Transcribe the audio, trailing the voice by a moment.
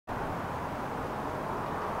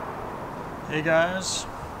Hey guys,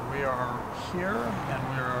 we are here and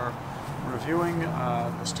we are reviewing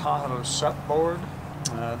this Tahoe SUP board.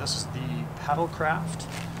 This is the Paddlecraft.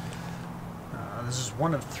 This is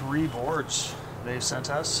one of 3 boards they sent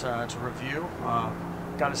us to review.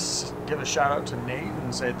 Got to give a shout out to Nate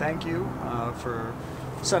and say thank you for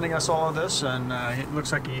sending us all of this, and it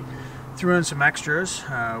looks like he threw in some extras.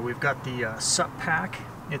 We've got the SUP pack.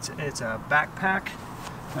 It's a backpack,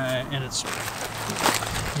 and it's,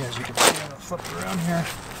 as you can see, I'm gonna flip it around here.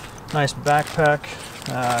 Nice backpack.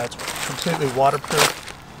 It's completely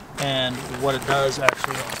waterproof, and what it does,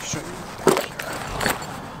 actually, I'll show you here.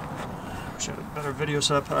 Show a better video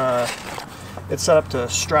setup. It's set up to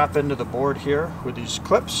strap into the board here with these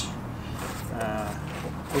clips,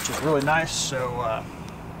 which is really nice. So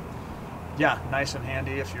yeah, nice and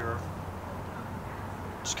handy if you're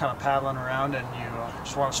just kind of paddling around and you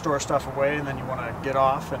just want to store stuff away, and then you want to get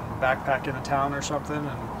off and backpack into town or something.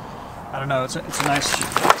 And I don't know, it's a nice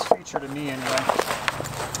feature to me anyway.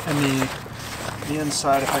 And the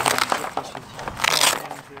inside, if I can get this with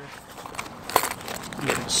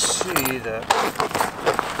you can see that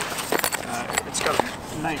it's got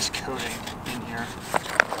a nice coating in here.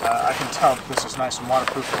 I can tell that this is nice and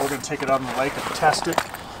waterproof. We're going to take it out on the lake and test it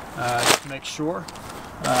just to make sure.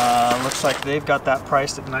 Looks like they've got that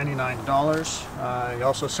priced at $99. He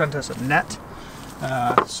also sent us a net,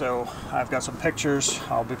 so I've got some pictures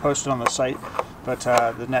I'll be posted on the site, but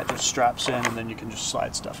the net just straps in and then you can just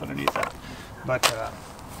slide stuff underneath it. But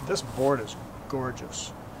this board is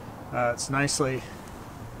gorgeous. It's nicely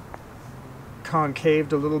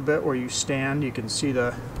concaved a little bit where you stand. You can see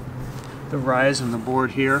the rise in the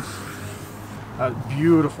board here.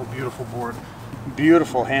 Beautiful, beautiful board.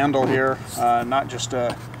 Beautiful handle here, not just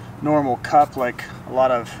a normal cup like a lot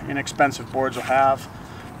of inexpensive boards will have.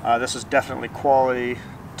 This is definitely quality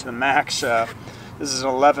to the max. This is an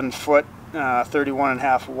 11-foot,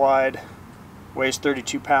 31.5 wide, weighs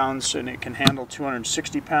 32 pounds, and it can handle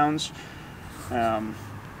 260 pounds.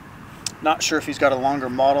 Not sure if he's got a longer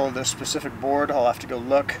model of this specific board. I'll have to go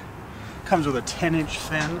look. Comes with a 10-inch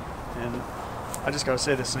fin, and I just gotta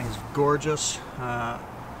say this thing's gorgeous.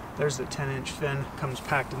 There's the 10-inch fin, comes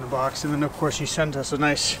packed in the box, and then of course he sent us a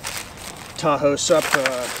nice Tahoe SUP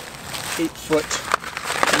 8-foot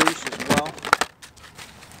leash as well.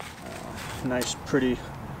 Nice, pretty,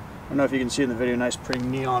 I don't know if you can see in the video, nice, pretty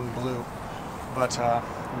neon blue, but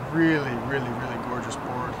really, really, really gorgeous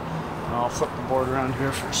board. And I'll flip the board around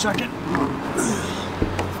here for a second.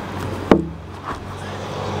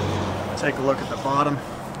 Take a look at the bottom.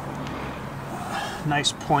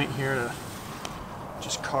 Nice point here to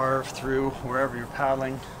just carve through wherever you're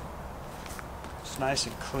paddling. It's nice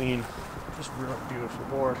and clean. Just really beautiful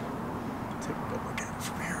board. Take a good look at it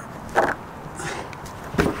from here.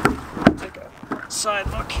 Take a side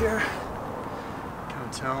look here. Kind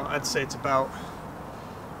of tell. I'd say it's about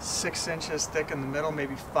 6 inches thick in the middle,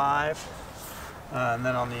 maybe 5. And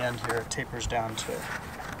then on the end here it tapers down to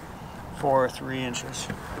 4 or 3 inches.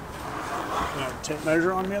 You know, tape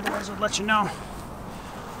measure on me, otherwise I'd let you know.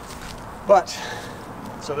 But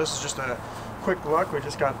so this is just a quick look. We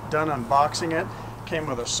just got done unboxing it. Came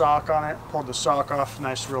with a sock on it. Pulled the sock off.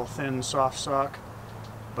 Nice, real thin, soft sock.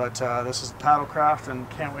 But this is the Paddlecraft, and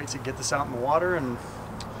can't wait to get this out in the water and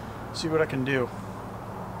see what I can do.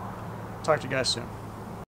 Talk to you guys soon.